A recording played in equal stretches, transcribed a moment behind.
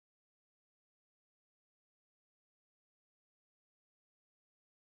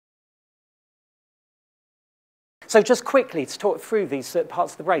So just quickly to talk through these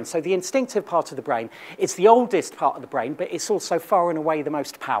parts of the brain. So the instinctive part of the brain is the oldest part of the brain, but it's also far and away the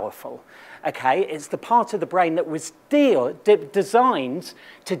most powerful. Okay, it's the part of the brain that was designed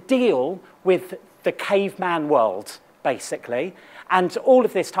to deal with the caveman world, basically. And all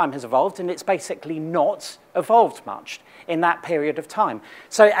of this time has evolved, and it's basically not evolved much in that period of time.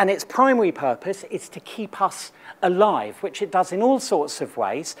 So, and its primary purpose is to keep us alive, which it does in all sorts of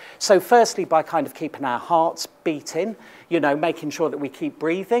ways. So firstly, by kind of keeping our hearts beating, you know, making sure that we keep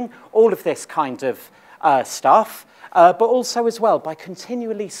breathing, all of this kind of stuff. But also as well by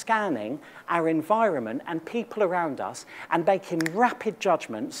continually scanning our environment and people around us and making rapid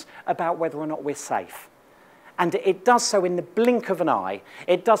judgments about whether or not we're safe. And it does so in the blink of an eye.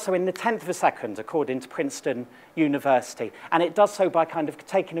 It does so in the 10th of a second, according to Princeton University. And it does so by kind of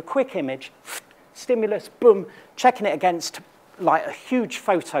taking a quick image, stimulus, boom, checking it against like a huge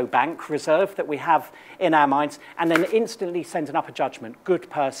photo bank reserve that we have in our minds, and then instantly sending up a judgment, good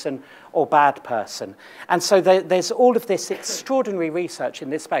person or bad person. And so there's all of this extraordinary research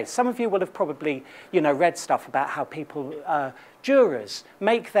in this space. Some of you will have probably, you know, read stuff about how people, jurors,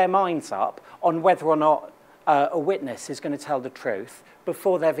 make their minds up on whether or not a witness is going to tell the truth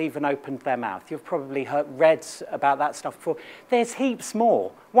before they've even opened their mouth. You've probably read about that stuff before. There's heaps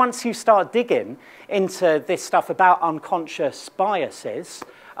more. Once you start digging into this stuff about unconscious biases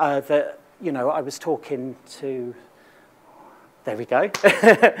that, you know, I was talking to, there we go,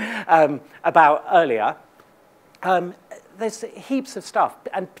 about earlier, there's heaps of stuff,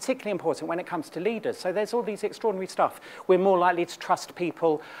 and particularly important when it comes to leaders. So there's all these extraordinary stuff. We're more likely to trust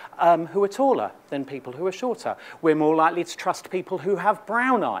people who are taller than people who are shorter. We're more likely to trust people who have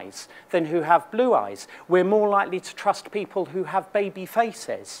brown eyes than who have blue eyes. We're more likely to trust people who have baby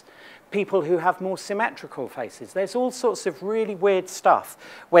faces, people who have more symmetrical faces. There's all sorts of really weird stuff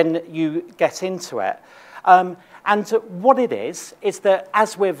when you get into it. And what it is that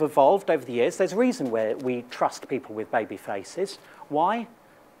as we've evolved over the years, there's a reason where we trust people with baby faces. Why?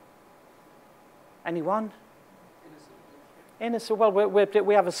 Anyone? Innocent. Well,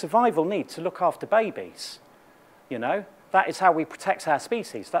 we have a survival need to look after babies, you know. That is how we protect our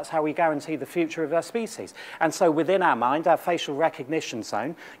species. That's how we guarantee the future of our species. And so within our mind, our facial recognition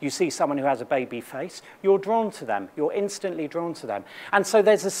zone, you see someone who has a baby face, you're drawn to them. You're instantly drawn to them. And so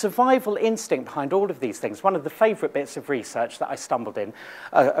there's a survival instinct behind all of these things. One of the favorite bits of research that I stumbled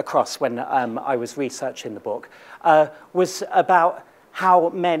across when I was researching the book was about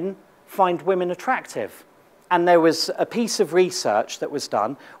how men find women attractive. And there was a piece of research that was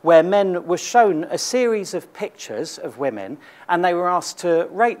done where men were shown a series of pictures of women, and they were asked to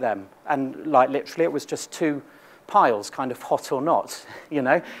rate them. And like literally, it was just two piles, kind of hot or not, you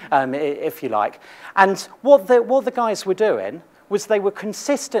know, if you like. And what the guys were doing was they were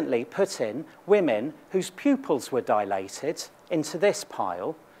consistently putting women whose pupils were dilated into this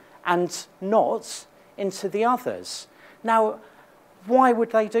pile and not into the others. Now, why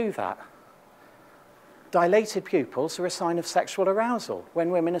would they do that? Dilated pupils are a sign of sexual arousal.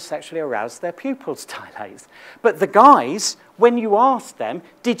 When women are sexually aroused, their pupils dilate. But the guys, when you asked them,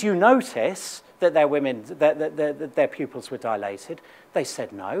 did you notice that their pupils were dilated? They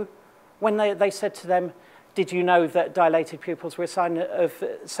said no. When they said to them, did you know that dilated pupils were a sign of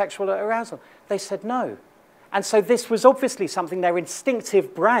sexual arousal? They said no. And so this was obviously something their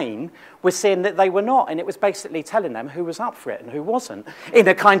instinctive brain was seeing that they were not, and it was basically telling them who was up for it and who wasn't, in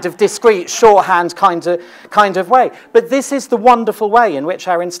a kind of discrete, shorthand kind of way. But this is the wonderful way in which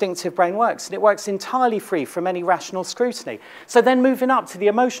our instinctive brain works, and it works entirely free from any rational scrutiny. So then moving up to the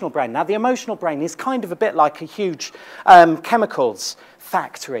emotional brain. Now, the emotional brain is kind of a bit like a huge chemicals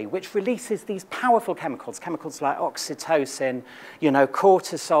factory, which releases these powerful chemicals like oxytocin, you know,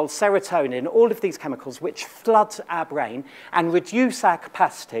 cortisol, serotonin, all of these chemicals which flood our brain and reduce our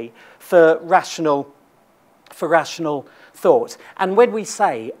capacity for rational thought. And when we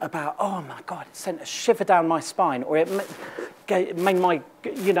say about, oh my God, it sent a shiver down my spine, or it made my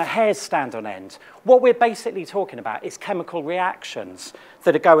hairs stand on end, what we're basically talking about is chemical reactions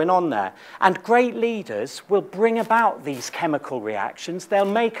that are going on there. And great leaders will bring about these chemical reactions. They'll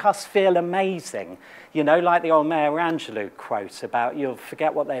make us feel amazing. You know, like the old Maya Angelou quote about, you'll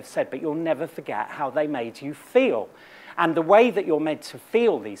forget what they've said, but you'll never forget how they made you feel. And the way that you're meant to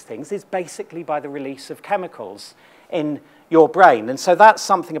feel these things is basically by the release of chemicals in your brain. And so that's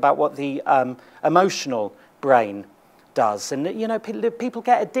something about what the emotional brain does. And, you know, people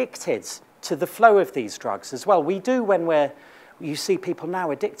get addicted to the flow of these drugs as well. We do when we're You see people now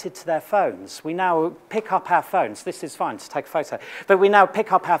addicted to their phones. We now pick up our phones. This is fine to take a photo. But we now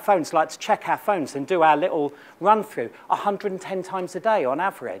pick up our phones, like to check our phones and do our little run-through 110 times a day on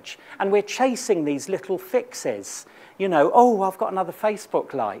average. And we're chasing these little fixes. You know, oh, I've got another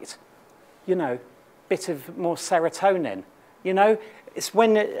Facebook light. You know, bit of more serotonin. You know, it's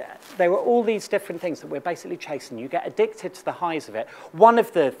when there are all these different things that we're basically chasing. You get addicted to the highs of it. One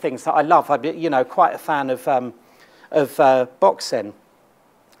of the things that I love, I'm, you know, quite a fan of boxing.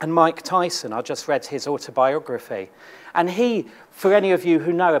 And Mike Tyson, I just read his autobiography. And he, for any of you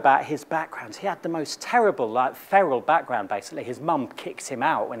who know about his background, he had the most terrible, like, feral background, basically. His mum kicked him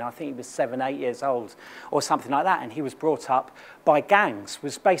out when I think he was 7, 8 years old or something like that. And he was brought up by gangs,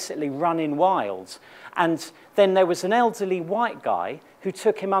 was basically running wild. And then there was an elderly white guy who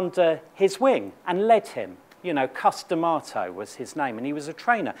took him under his wing and led him. You know, Cus D'Amato was his name, and he was a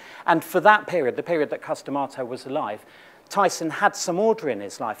trainer. And for that period, the period that Cus D'Amato was alive, Tyson had some order in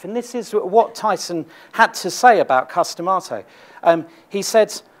his life. And this is what Tyson had to say about Cus D'Amato. He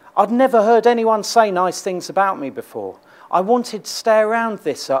said, "I'd never heard anyone say nice things about me before. I wanted to stay around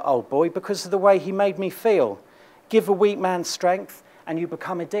this old boy because of the way he made me feel. Give a weak man strength and you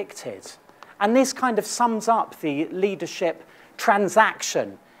become addicted." And this kind of sums up the leadership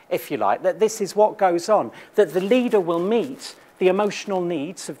transaction, if you like, that this is what goes on, that the leader will meet the emotional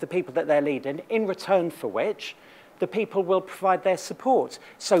needs of the people that they're leading, in return for which the people will provide their support.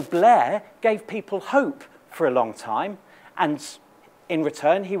 So Blair gave people hope for a long time, and in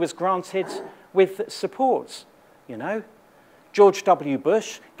return, he was granted with support, you know. George W.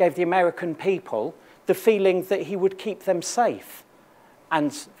 Bush gave the American people the feeling that he would keep them safe,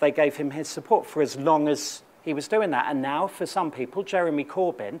 and they gave him his support for as long as he was doing that. And now, for some people, Jeremy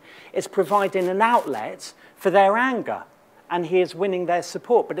Corbyn is providing an outlet for their anger, and he is winning their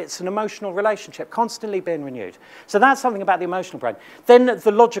support. But it's an emotional relationship, constantly being renewed. So that's something about the emotional brain. Then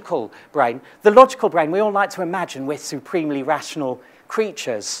the logical brain. The logical brain, we all like to imagine we're supremely rational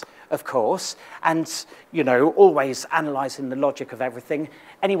creatures, of course, and, you know, always analysing the logic of everything.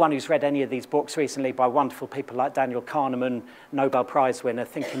 Anyone who's read any of these books recently by wonderful people like Daniel Kahneman, Nobel Prize winner,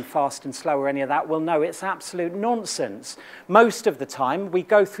 Thinking Fast and Slow, or any of that, will know it's absolute nonsense. Most of the time, we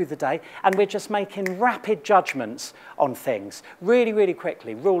go through the day and we're just making rapid judgments on things, really, really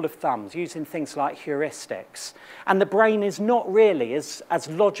quickly, rule of thumbs, using things like heuristics. And the brain is not really as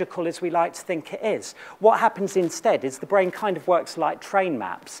logical as we like to think it is. What happens instead is the brain kind of works like train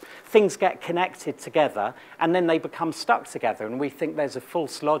maps. Things get connected together, and then they become stuck together, and we think there's a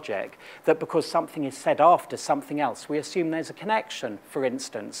false logic that because something is said after something else, we assume there's a connection, for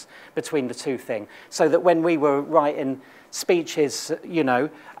instance, between the two things. So that when we were writing speeches, you know,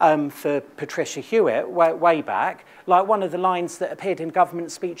 for Patricia Hewitt way back, like one of the lines that appeared in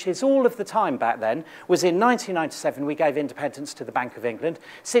government speeches all of the time back then was in 1997, we gave independence to the Bank of England.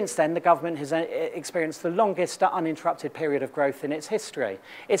 Since then, the government has experienced the longest uninterrupted period of growth in its history.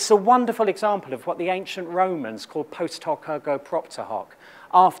 It's a wonderful example of what the ancient Romans called post hoc ergo propter hoc.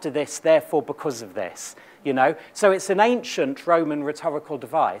 After this, therefore, because of this, you know? So it's an ancient Roman rhetorical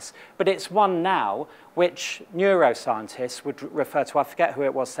device, but it's one now which neuroscientists would refer to. I forget who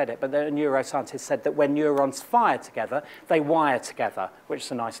it was said it, but the neuroscientist said that when neurons fire together, they wire together, which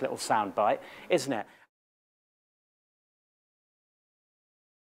is a nice little sound bite, isn't it?